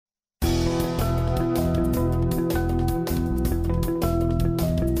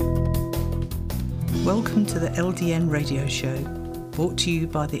Welcome to the LDN Radio Show, brought to you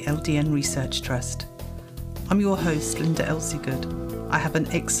by the LDN Research Trust. I'm your host, Linda Elsegood. I have an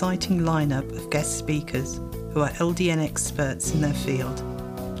exciting lineup of guest speakers who are LDN experts in their field.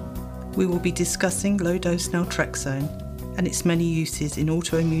 We will be discussing low-dose naltrexone and its many uses in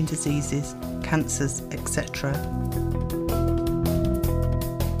autoimmune diseases, cancers, etc.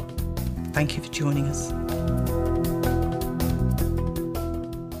 Thank you for joining us.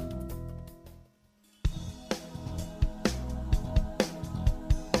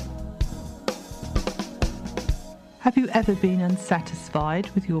 Have you ever been unsatisfied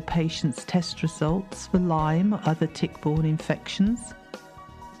with your patient's test results for Lyme or other tick-borne infections?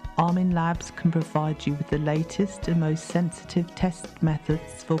 Armin Labs can provide you with the latest and most sensitive test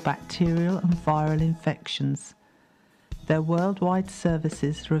methods for bacterial and viral infections. Their worldwide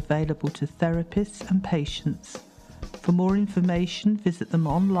services are available to therapists and patients. For more information, visit them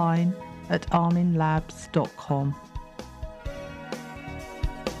online at arminlabs.com.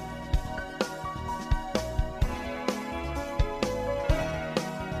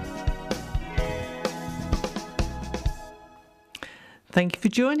 Thank you for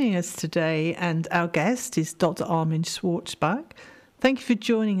joining us today, and our guest is Dr. Armin Schwarzbach. Thank you for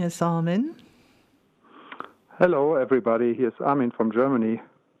joining us, Armin. Hello, everybody. Here's Armin from Germany.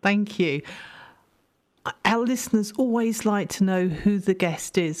 Thank you. Our listeners always like to know who the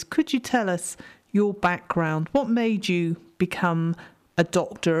guest is. Could you tell us your background? What made you become a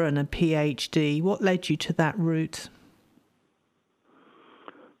doctor and a PhD? What led you to that route?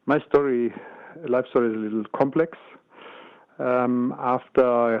 My life story is a little complex.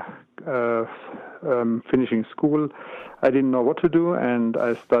 After finishing school, I didn't know what to do, and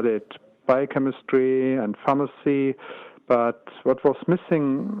I studied biochemistry and pharmacy, but what was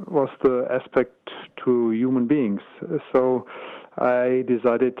missing was the aspect to human beings. So I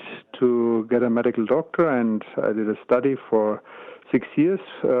decided to get a medical doctor, and I did a study for 6 years,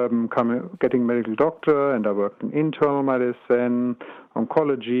 getting medical doctor, and I worked in internal medicine,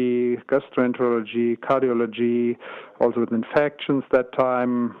 oncology, gastroenterology, cardiology, also with infections that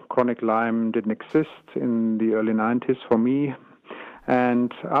time. Chronic Lyme didn't exist in the early 90s for me.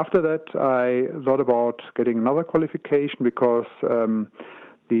 And after that, I thought about getting another qualification because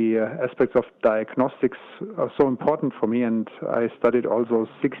the aspects of diagnostics are so important for me, and I studied also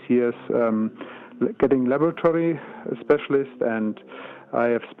 6 years getting laboratory specialist, and I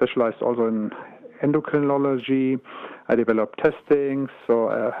have specialized also in endocrinology. I developed testing, so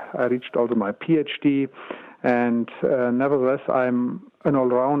I reached also my PhD, and nevertheless I'm an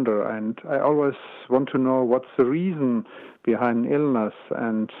all-rounder, and I always want to know what's the reason behind illness,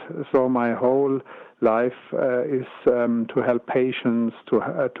 and so my whole life is to help patients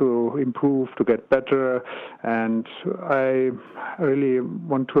to improve, to get better, and I really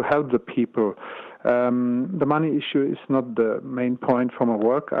want to help the people. The money issue is not the main point for my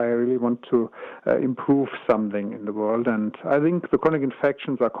work. I really want to improve something in the world, and I think the chronic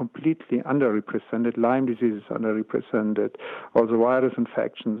infections are completely underrepresented. Lyme disease is underrepresented. Also virus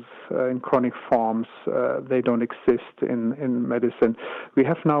infections in chronic forms, they don't exist in medicine. We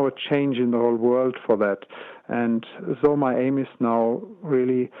have now a change in the whole world for that, and so my aim is now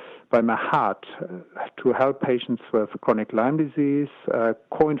really by my heart to help patients with chronic Lyme disease,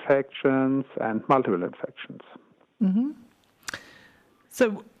 co-infections, and multiple infections. Mm-hmm.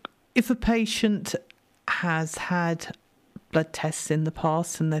 So if a patient has had blood tests in the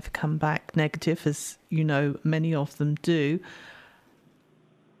past and they've come back negative, as you know many of them do,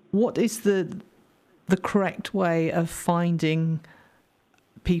 what is the correct way of finding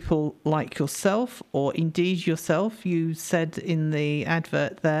people like yourself, or indeed yourself? You said in the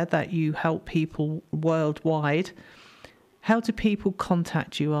advert there that you help people worldwide. How do people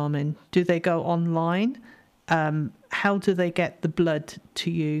contact you, Armin? Do they go online? How do they get the blood to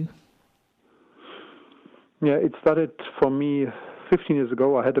you? Yeah, it started for me 15 years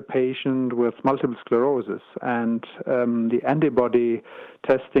ago. I had a patient with multiple sclerosis, and the antibody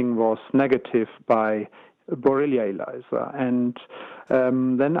testing was negative by Borrelia ELISA, and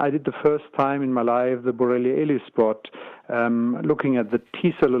then I did the first time in my life the Borrelia ELI spot, looking at the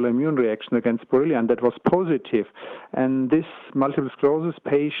T-cellular immune reaction against Borrelia, and that was positive. And this multiple sclerosis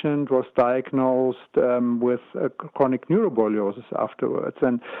patient was diagnosed with chronic neuroborreliosis afterwards,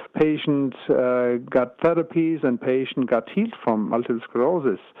 and patient got therapies, and patient got healed from multiple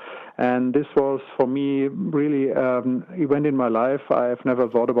sclerosis. And this was, for me, really an event in my life. I have never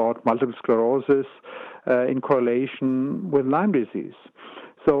thought about multiple sclerosis in correlation with Lyme disease.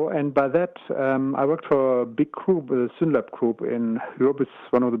 So, and by that, I worked for a big group, the SynLab group in Europe. It's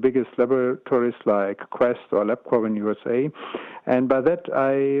one of the biggest laboratories like Quest or LabCorp in USA. And by that,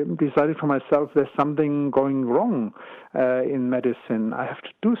 I decided for myself there's something going wrong in medicine. I have to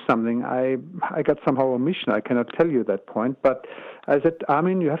do something. I got somehow a mission. I cannot tell you that point, but I said,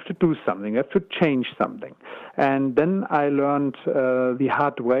 Armin, you have to do something. You have to change something. And then I learned the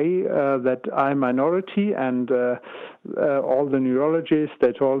hard way that I'm minority, and all the neurologists,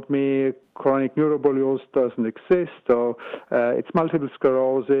 they told me chronic neuroborreliosis doesn't exist, or it's multiple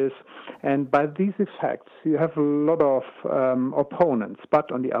sclerosis. And by these effects, you have a lot of opponents.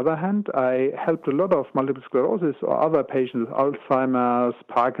 But on the other hand, I helped a lot of multiple sclerosis or other patients with Alzheimer's,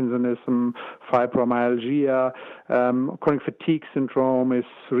 Parkinsonism, fibromyalgia. Chronic fatigue syndrome is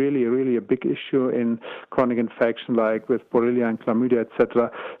really a big issue in chronic infection, like with Borrelia and chlamydia,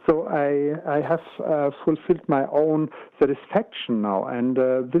 etc. So I have fulfilled my own satisfaction now, and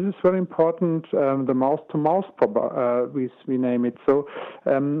this is very important. The mouth-to-mouth, we name it. So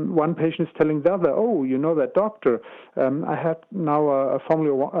one patient is telling the other, "Oh, you know that doctor? I had now a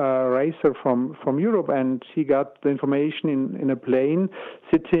Formula racer from Europe, and he got the information in a plane,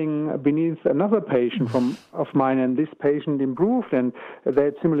 sitting beneath another patient of mine, and this patient improved, and they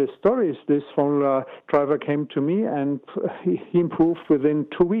had similar stories. This Formula driver came to me, and he improved within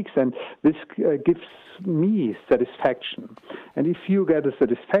 2 weeks, and this gives me satisfaction. And if you get a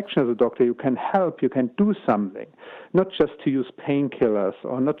satisfaction as a doctor, you can help, you can do something, not just to use painkillers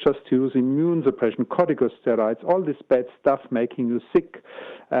or not just to use immune suppression, corticosteroids, all this bad stuff making you sick.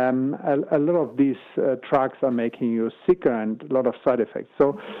 A lot of these drugs are making you sicker and a lot of side effects.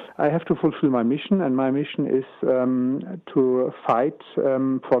 So I have to fulfill my mission, and my mission is to fight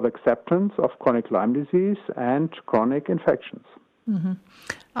for the acceptance of chronic Lyme disease and chronic infections. Mm-hmm.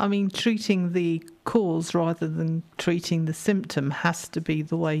 I mean, treating the cause rather than treating the symptom has to be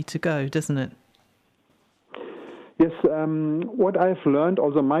the way to go, doesn't it? Yes, what I've learned,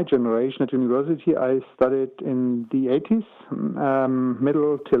 also my generation at university, I studied in the 80s,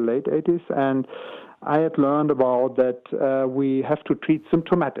 middle till late 80s, and I had learned about that we have to treat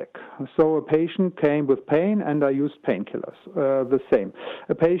symptomatic. So a patient came with pain, and I used painkillers, the same.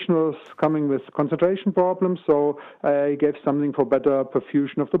 A patient was coming with concentration problems, so I gave something for better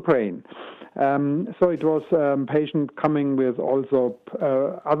perfusion of the brain. So it was a patient coming with also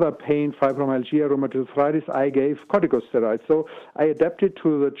other pain, fibromyalgia, rheumatoid arthritis. I gave corticosteroids. So I adapted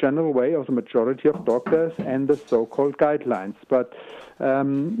to the general way of the majority of doctors and the so-called guidelines. But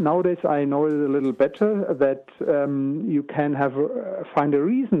nowadays I know it a little better that you can find a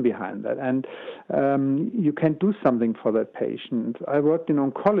reason behind that, and you can do something for that patient. I worked in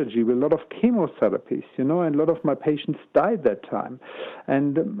oncology with a lot of chemotherapies, and a lot of my patients died that time.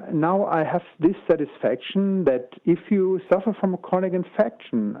 And now I have this satisfaction that if you suffer from a chronic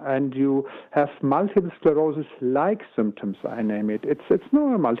infection and you have multiple sclerosis-like symptoms, I name it, it's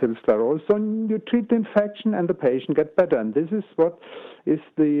not a multiple sclerosis, so you treat the infection and the patient gets better. And this is what is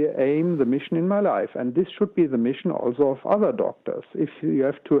the aim, the mission in my life. And this should be the mission also of other doctors. If you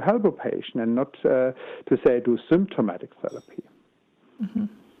have to help a patient and not to say do symptomatic therapy. Mm-hmm.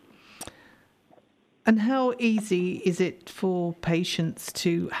 And how easy is it for patients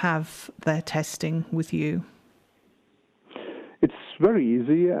to have their testing with you? It's very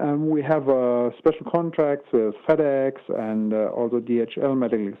easy. We have special contracts with FedEx and also DHL,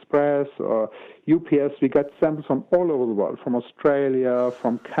 Medical Express, or UPS. We get samples from all over the world, from Australia,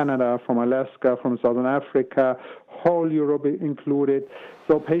 from Canada, from Alaska, from Southern Africa, whole Europe included.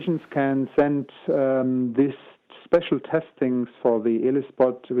 So patients can send this special testings for the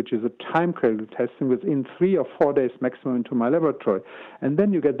ELISpot, which is a time-critical testing, within 3 or 4 days maximum into my laboratory. And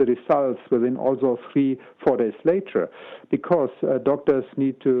then you get the results within also 3-4 days later, because doctors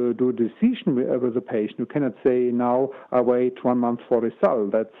need to do a decision with the patient. You cannot say, now I wait 1 month for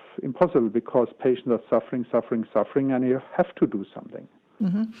result. That's impossible, because patients are suffering, and you have to do something.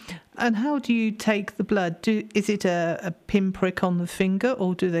 Mm-hmm. And how do you take the blood? Is it a pinprick on the finger,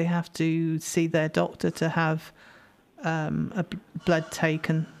 or do they have to see their doctor to have a blood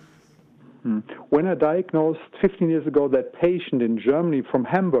taken? When I diagnosed 15 years ago that patient in Germany from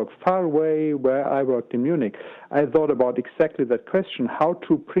Hamburg, far away where I worked in Munich, I thought about exactly that question, how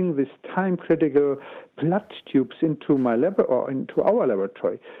to bring this time-critical blood tubes into my lab or into our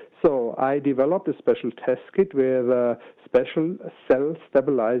laboratory. So I developed a special test kit with special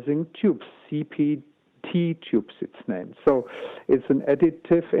cell-stabilizing tubes, CPT tubes, it's named. So it's an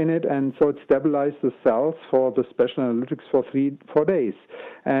additive in it, and so it stabilizes the cells for the special analytics for 3-4 days.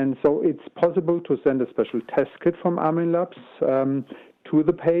 And so it's possible to send a special test kit from Armin Labs to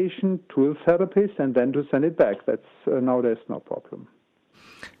the patient, to the therapist, and then to send it back. That's now there's no problem.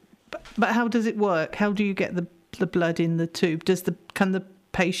 But how does it work? How do you get the blood in the tube? Can the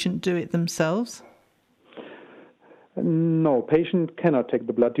patient do it themselves? No, patient cannot take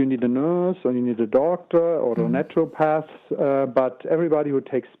the blood. You need a nurse or you need a doctor or a naturopath, but everybody who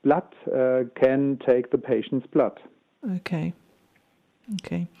takes blood can take the patient's blood. Okay.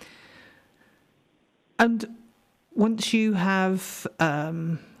 And once you have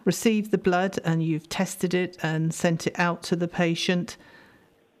received the blood and you've tested it and sent it out to the patient,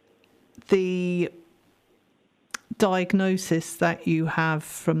 the diagnosis that you have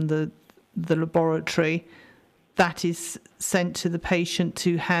from the laboratory, that is sent to the patient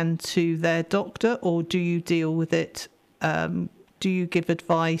to hand to their doctor, or do you deal with it? Do you give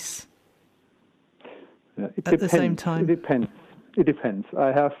advice at the same time? It depends. I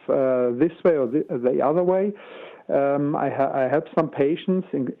have this way or the other way. I help some patients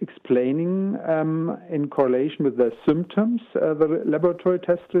in explaining in correlation with their symptoms the laboratory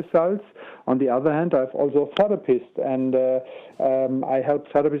test results. On the other hand, I have also a therapist, and I help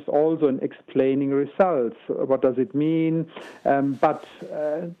therapists also in explaining results. What does it mean? But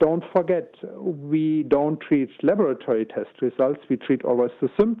don't forget, we don't treat laboratory test results. We treat always the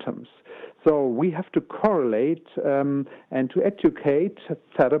symptoms. So we have to correlate and to educate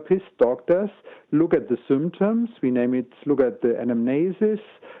therapists, doctors, look at the symptoms, we name it, look at the anamnesis,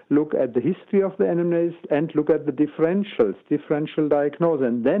 look at the history of the anamnesis, and look at the differential diagnosis.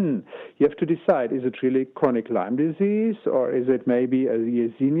 And then you have to decide, is it really chronic Lyme disease, or is it maybe a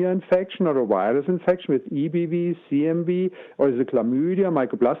Yersinia infection or a virus infection with EBV, CMV, or is it chlamydia,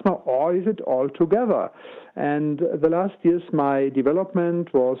 mycoplasma, or is it all together? And the last years, my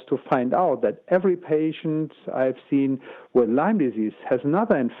development was to find out that every patient I've seen with Lyme disease has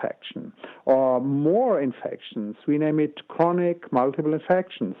another infection or more infections. We name it chronic multiple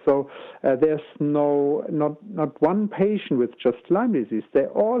infections. So there's not one patient with just Lyme disease. They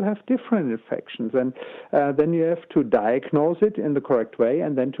all have different infections. And then you have to diagnose it in the correct way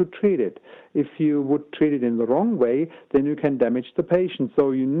and then to treat it. If you would treat it in the wrong way, then you can damage the patient.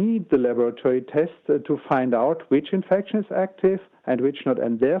 So you need the laboratory test to find out which infection is active and which not.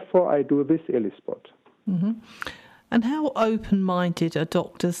 And therefore, I do this ELISpot. Mm-hmm. And how open-minded are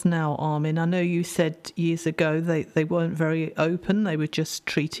doctors now, Armin? I know you said years ago they weren't very open. They were just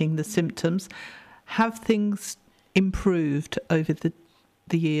treating the symptoms. Have things improved over the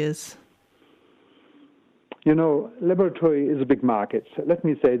years? You know, laboratory is a big market. Let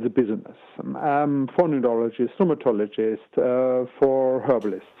me say it's a business. For neurologists, rheumatologists, for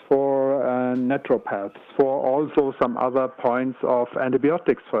herbalists, for naturopaths, for also some other points of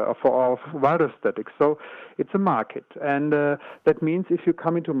antibiotics, for virus statics. So it's a market. And that means if you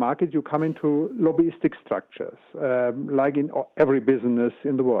come into market, you come into lobbyistic structures, like in every business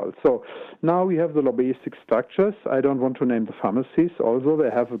in the world. So now we have the lobbyistic structures. I don't want to name the pharmacies. Also,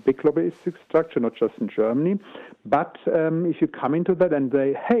 they have a big lobbyistic structure, not just in Germany. But if you come into that and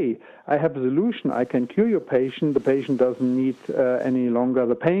say, hey, I have a solution, I can cure your patient, the patient doesn't need any longer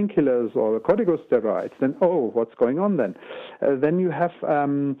the painkillers or the corticosteroids, then, what's going on then? Then you have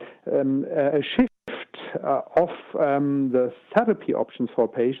a shift of the therapy options for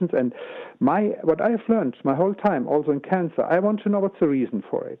patients. And what I have learned my whole time, also in cancer, I want to know what's the reason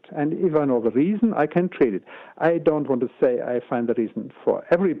for it. And if I know the reason, I can treat it. I don't want to say I find the reason for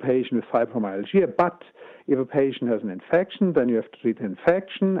every patient with fibromyalgia, but if a patient has an infection, then you have to treat the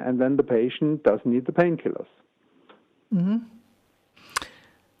infection, and then the patient doesn't need the painkillers. Mm-hmm.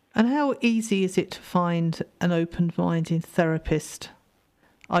 And how easy is it to find an open-minded therapist?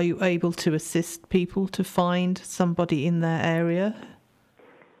 Are you able to assist people to find somebody in their area?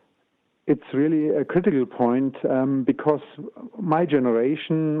 It's really a critical point because my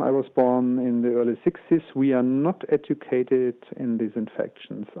generation, I was born in the early 60s, we are not educated in these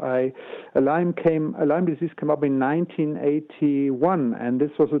infections. Lyme disease came up in 1981, and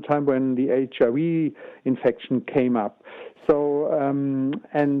this was the time when the HIV infection came up. So,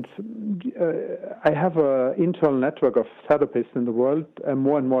 I have an internal network of therapists in the world, and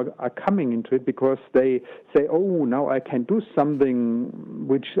more are coming into it because they say, now I can do something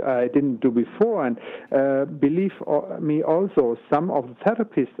which I didn't do before. And believe me also, some of the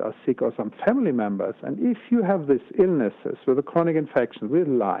therapists are sick or some family members. And if you have these illnesses with a chronic infection, with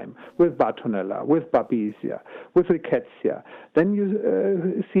Lyme, with Bartonella, with Babesia, with Rickettsia, then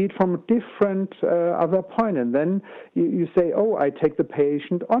you see it from a different other point. And then you say, I take the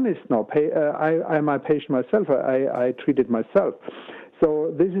patient honest now. I'm a patient myself. I treat it myself.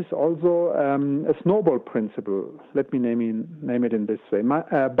 So this is also a snowball principle. Let me name it in this way.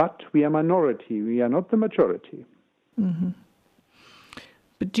 But we are minority. We are not the majority. Mm-hmm.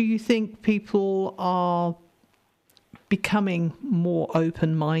 But do you think people are becoming more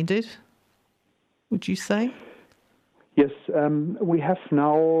open-minded, would you say? Yes, we have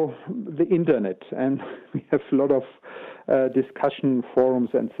now the internet, and we have a lot of discussion forums,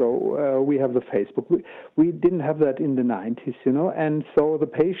 and so we have the Facebook. We didn't have that in the 90s, and so the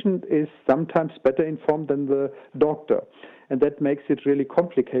patient is sometimes better informed than the doctor. And that makes it really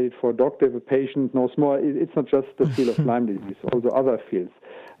complicated for a doctor if a patient knows more. It's not just the field of Lyme disease, also other fields.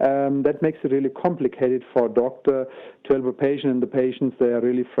 That makes it really complicated for a doctor to help a patient, and the patients, they are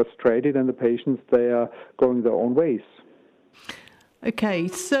really frustrated, and the patients, they are going their own ways. Okay,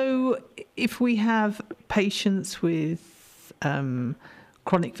 so if we have patients with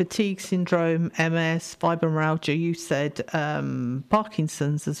chronic fatigue syndrome, MS, fibromyalgia, you said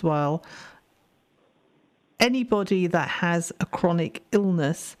Parkinson's as well, anybody that has a chronic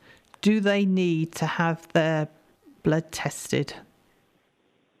illness, do they need to have their blood tested?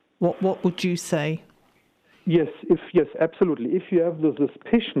 What would you say? Yes, absolutely. If you have the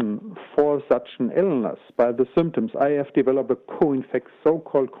suspicion for such an illness by the symptoms, I have developed a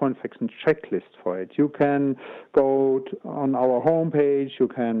so-called co-infection checklist for it. You can go on our homepage, you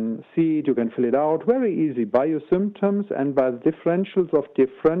can see it, you can fill it out very easy by your symptoms and by the differentials of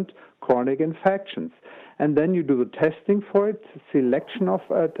different chronic infections. And then you do the testing for it, selection of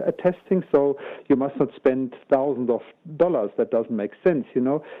testing. So you must not spend thousands of dollars. That doesn't make sense,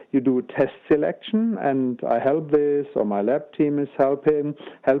 You do a test selection, and I help this, or my lab team is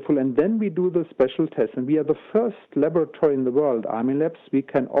helpful. And then we do the special test. And we are the first laboratory in the world, Armin Labs. We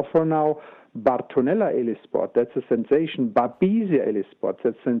can offer now Bartonella Elispot, that's a sensation. Babesia Elispot,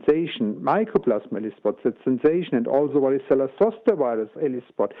 that's sensation. Mycoplasma Elispot, that's sensation. And also varicella zoster virus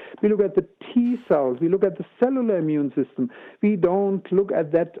Elispot. We look at the T cells. We look at the cellular immune system. We don't look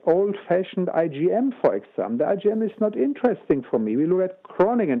at that old-fashioned IgM, for example. The IgM is not interesting for me. We look at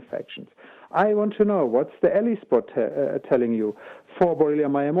chronic infections. I want to know what's the Elispot telling you for Borrelia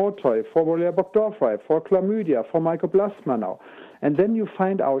miyamotoi, for Borrelia burgdorferi, for chlamydia, for mycoplasma now. And then you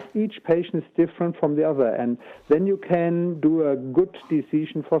find out each patient is different from the other, and then you can do a good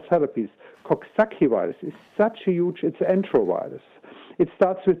decision for therapies. Coxsackie virus is such a huge, it's an enterovirus. It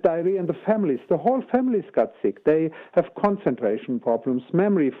starts with diarrhea in the families. The whole families got sick. They have concentration problems,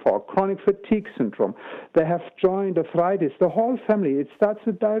 memory fog, chronic fatigue syndrome. They have joint arthritis. The whole family. It starts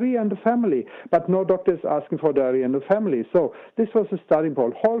with diarrhea in the family, but no doctor is asking for diarrhea in the family. So this was the starting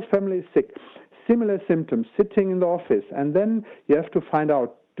point. Whole family is sick. Similar symptoms, sitting in the office, and then you have to find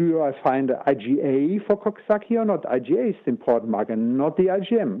out, do I find IgA for Coxsackie or not? IgA is the important marker, not the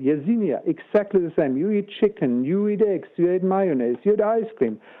IgM. Yersinia, exactly the same. You eat chicken, you eat eggs, you eat mayonnaise, you eat ice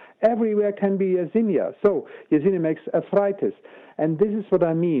cream. Everywhere can be Yersinia. So Yersinia makes arthritis. And this is what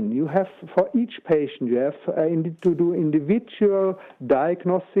I mean. You have, for each patient, you have to do individual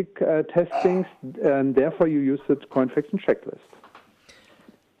diagnostic testings, and therefore you use the co-infection checklist.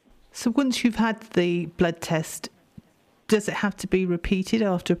 So once you've had the blood test, does it have to be repeated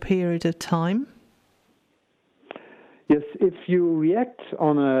after a period of time? Yes, if you react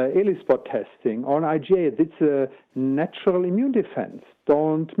on a ELISpot testing or an IgA, it's a natural immune defense.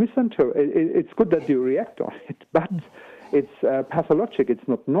 Don't misinterpret. It's good that you react on it, but it's pathologic. It's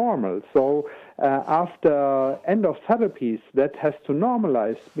not normal. So after end of therapies, that has to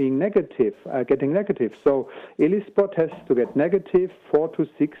normalize being negative, getting negative. So ELISpot has to get negative 4 to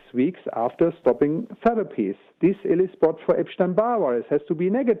 6 weeks after stopping therapies. This ELISpot for Epstein-Barr virus has to be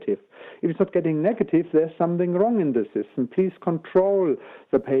negative. If it's not getting negative, there's something wrong in the system. Please control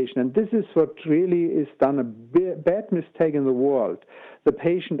the patient. And this is what really is done, a bad mistake in the world. The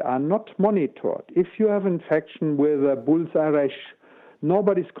patient are not monitored. If you have infection with a bullseye rash,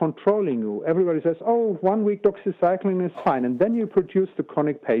 nobody's controlling you. Everybody says, 1 week doxycycline is fine. And then you produce the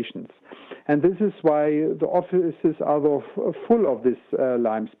chronic patients. And this is why the offices are full of these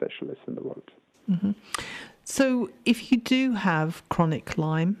Lyme specialists in the world. Mm-hmm. So if you do have chronic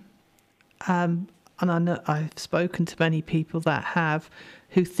Lyme, and I know I've spoken to many people that have,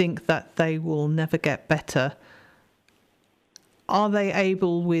 who think that they will never get better, are they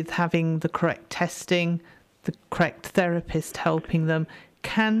able, with having the correct testing, the correct therapist helping them,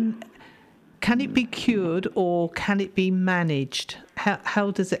 can it be cured or can it be managed?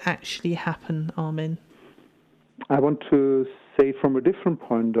 How does it actually happen, Armin? I want to say from a different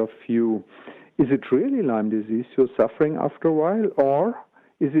point of view, is it really Lyme disease you're suffering after a while, or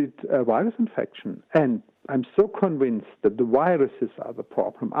is it a virus infection? And I'm so convinced that the viruses are the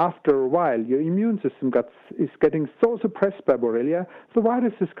problem. After a while, your immune system is getting so suppressed by Borrelia, the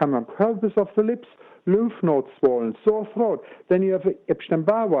viruses come up, herpes of the lips, lymph nodes swollen, sore throat. Then you have an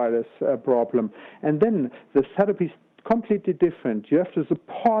Epstein-Barr virus problem. And then the therapies completely different. You have to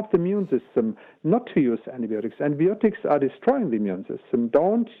support the immune system not to use antibiotics. Antibiotics are destroying the immune system.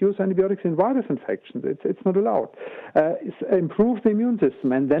 Don't use antibiotics in virus infections. It's not allowed. Improve the immune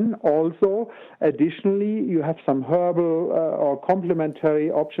system. And then also, additionally, you have some herbal or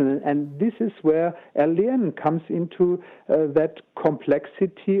complementary options. And this is where LDN comes into that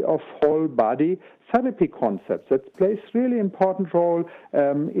complexity of whole body therapy concepts. That plays really important role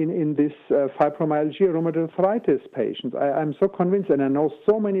in this fibromyalgia, rheumatoid arthritis patients. I'm so convinced, and I know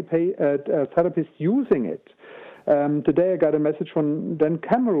so many therapists using it. Today I got a message from Dan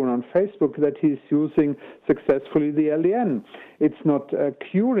Cameron on Facebook that he's using successfully the LDN. It's not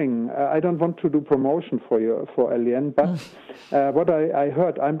curing. I don't want to do promotion for LDN, but what I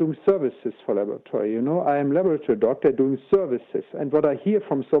heard, I'm doing services for laboratory. I am laboratory doctor doing services, and what I hear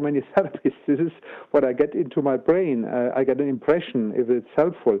from so many therapists, this is what I get into my brain. I get an impression if it's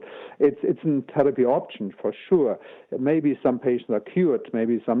helpful. It's a therapy option for sure. Maybe some patients are cured,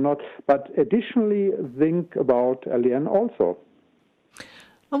 maybe some not, but additionally think about LDN also.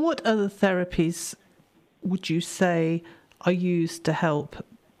 And what other therapies would you say are used to help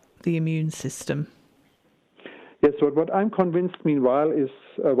the immune system? Yes, so what I'm convinced meanwhile is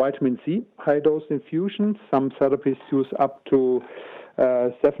vitamin C, high-dose infusions. Some therapists use up to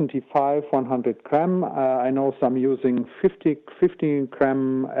 75, 100 gram. I know some using 15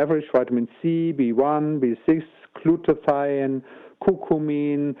 gram average vitamin C, B1, B6, glutathione,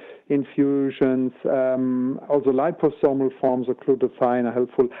 curcumin infusions, also liposomal forms of glutathione are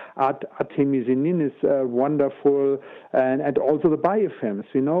helpful. Artemisinin is wonderful, and also the biofilms.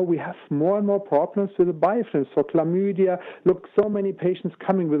 We have more and more problems with the biofilms. So chlamydia, look, so many patients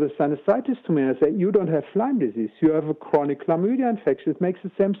coming with a sinusitis to me and I say, you don't have Lyme disease, you have a chronic chlamydia infection. It makes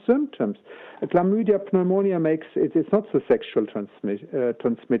the same symptoms. A chlamydia pneumonia it's not the sexual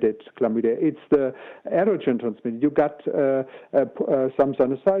transmitted chlamydia, it's the aerogen transmitted. You got some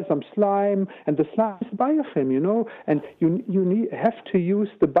sinusitis, some slime, and the slime is biofilm, and you have to use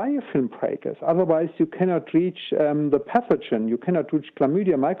the biofilm breakers. Otherwise, you cannot reach the pathogen. You cannot reach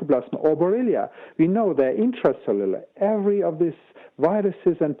chlamydia, mycoplasma, or Borrelia. We know they're intracellular. Every of these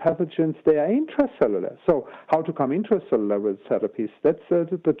viruses and pathogens, they are intracellular. So how to come intracellular with therapies? That's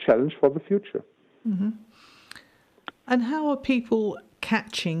the challenge for the future. Mm-hmm. And how are people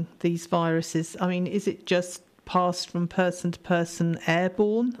catching these viruses? I mean, is it just passed from person to person,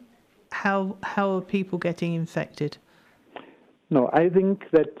 airborne? How are people getting infected? No, I think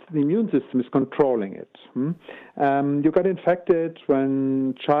that the immune system is controlling it. You got infected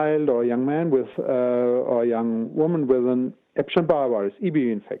when child or young man with or young woman with an Epstein-Barr virus,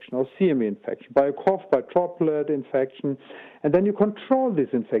 EBV infection or CMV infection, by a cough, by droplet infection, and then you control this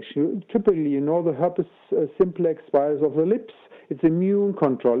infection. Typically, the herpes simplex virus of the lips. It's immune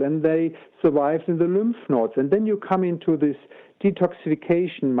control, and they survive in the lymph nodes. And then you come into this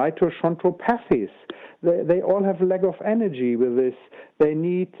detoxification, mitochondriopathies. They all have lack of energy with this. They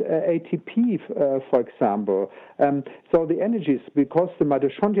need ATP, for example. So the energies, because the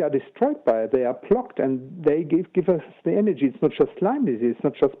mitochondria are destroyed by it, they are blocked, and they give us the energy. It's not just Lyme disease, it's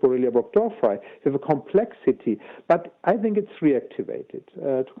not just Borrelia burgdorferi. You have a complexity. But I think it's reactivated,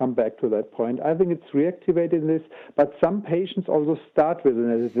 to come back to that point. I think it's reactivated in this, but some patients also start with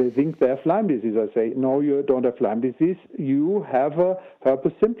it. They think they have Lyme disease. I say, no, you don't have Lyme disease. You have a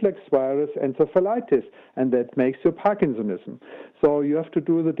herpes simplex virus encephalitis, and that makes you Parkinsonism. So you have to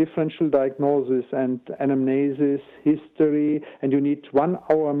do the differential diagnosis and anamnesis, history, and you need 1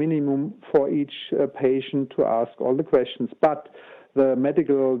 hour minimum for each patient to ask all the questions. But the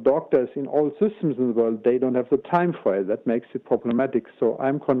medical doctors in all systems in the world, they don't have the time for it. That makes it problematic. So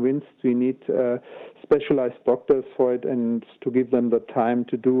I'm convinced we need specialized doctors for it and to give them the time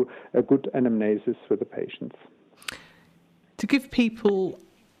to do a good anamnesis with the patients. To give people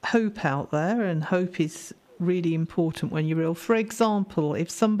hope out there, and hope is really important when you're ill. For example, if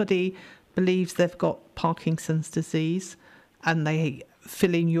somebody believes they've got Parkinson's disease and they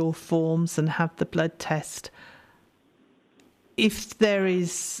fill in your forms and have the blood test, if there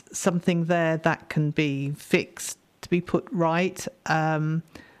is something there that can be fixed, to be put right, I'm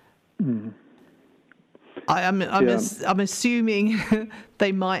assuming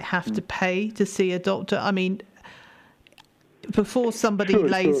they might have to pay to see a doctor. I mean, before somebody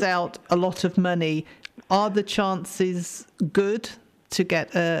lays out a lot of money, are the chances good to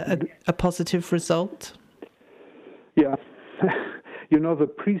get a positive result? Yeah. The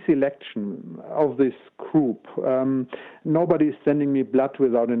pre-selection of this group, nobody is sending me blood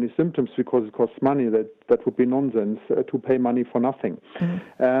without any symptoms because it costs money. That That would be nonsense to pay money for nothing.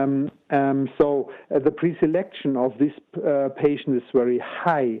 So the pre-selection of this patient is very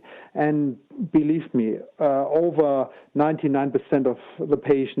high, and believe me, over 99% of the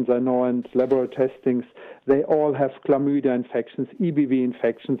patients I know in laboratory testings, they all have chlamydia infections, EBV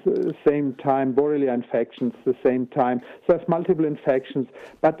infections, the same time, Borrelia infections, the same time. So have multiple infections,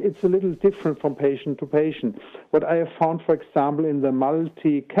 but it's a little different from patient to patient. What I have found, for example, in the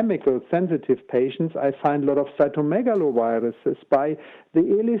multi-chemical sensitive patients, I find a lot of cytomegaloviruses by the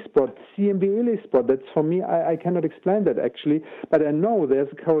ELISpot, CMV ELISpot. That's for me, I cannot explain that actually, but I know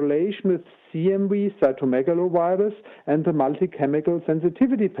there's a correlation with CMV, cytomegalovirus, and the multi-chemical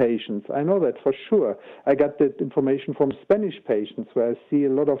sensitivity patients. I know that for sure. I got that information from Spanish patients where I see a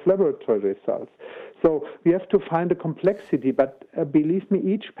lot of laboratory results. So we have to find a complexity, but believe me,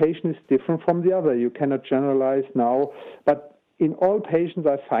 each patient is different from the other. You cannot generalize now, but in all patients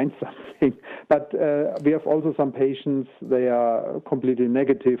I find something. But we have also some patients, they are completely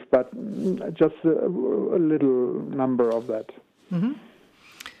negative, but just a little number of that. Mm-hmm.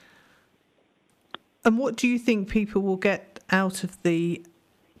 And what do you think people will get out of the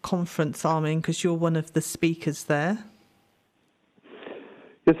conference, Armin, because you're one of the speakers there?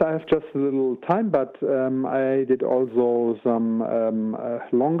 Yes, I have just a little time, but I did also some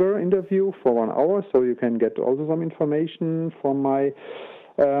longer interview for 1 hour, so you can get also some information from my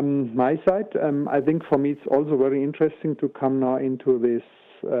side. I think for me it's also very interesting to come now into this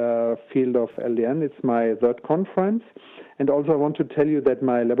field of LDN. It's my third conference. And also I want to tell you that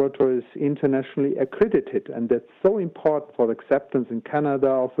my laboratory is internationally accredited, and that's so important for the acceptance in Canada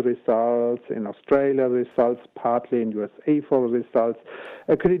of the results, in Australia the results, partly in USA for the results.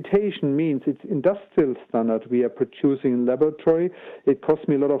 Accreditation means it's industrial standard we are producing in laboratory. It costs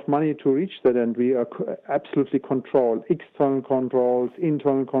me a lot of money to reach that, and we are absolutely controlled, external controls,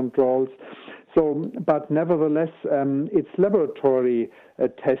 internal controls. So, but nevertheless, it's laboratory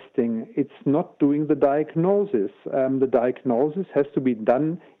testing. It's not doing the diagnosis. The diagnosis has to be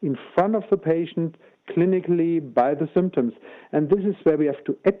done in front of the patient, clinically, by the symptoms. And this is where we have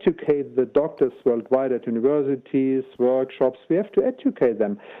to educate the doctors worldwide at universities, workshops. We have to educate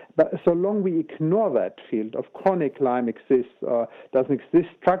them. But so long we ignore that field of chronic Lyme exists or doesn't exist,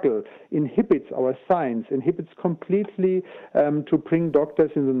 struggle, inhibits our science, inhibits completely to bring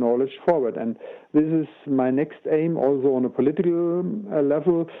doctors in the knowledge forward. And this is my next aim also on a political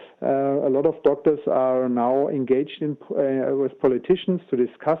level. A lot of doctors are now engaged in, with politicians to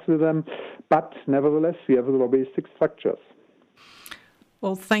discuss with them, but nevertheless we have the lobbyistic structures.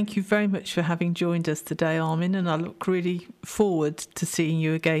 Well, thank you very much for having joined us today, Armin, and I look really forward to seeing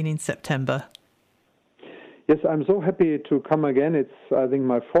you again in September. Yes, I'm so happy to come again. It's, I think,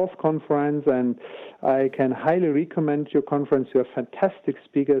 my fourth conference, and I can highly recommend your conference. You have fantastic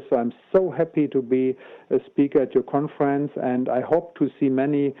speakers, so I'm so happy to be a speaker at your conference, and I hope to see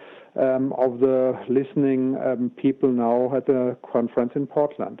many of the listening people now at the conference in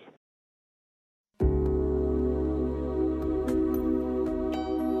Portland.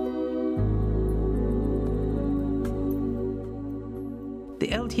 The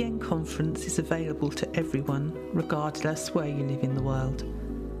LDN conference is available to everyone, regardless where you live in the world.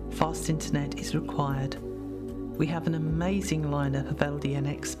 Fast internet is required. We have an amazing lineup of LDN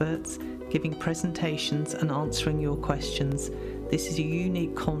experts giving presentations and answering your questions. This is a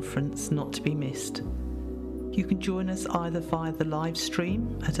unique conference not to be missed. You can join us either via the live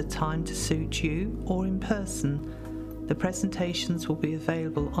stream at a time to suit you or in person. The presentations will be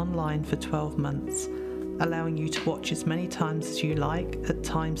available online for 12 months. Allowing you to watch as many times as you like at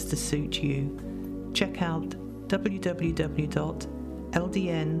times to suit you. Check out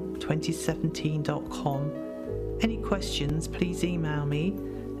www.ldn2017.com. Any questions, please email me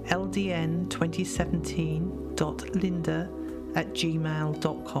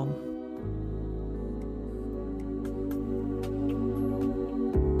ldn2017.linda@gmail.com.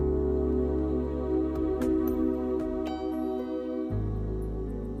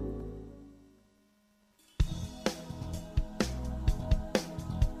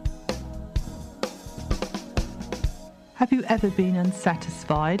 Have you ever been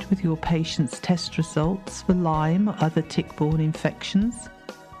unsatisfied with your patient's test results for Lyme or other tick-borne infections?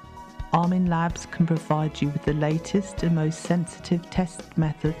 Armin Labs can provide you with the latest and most sensitive test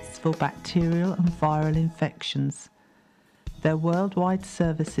methods for bacterial and viral infections. Their worldwide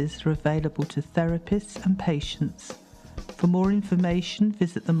services are available to therapists and patients. For more information,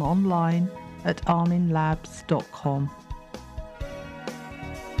 visit them online at arminlabs.com.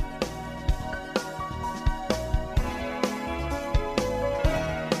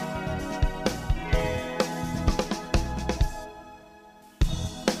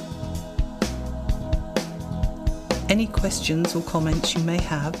 Any questions or comments you may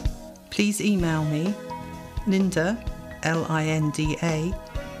have, please email me, Linda, Linda,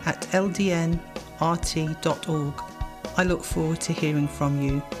 at ldnrt.org. I look forward to hearing from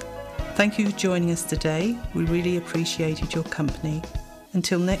you. Thank you for joining us today. We really appreciated your company.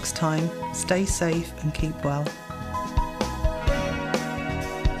 Until next time, stay safe and keep well.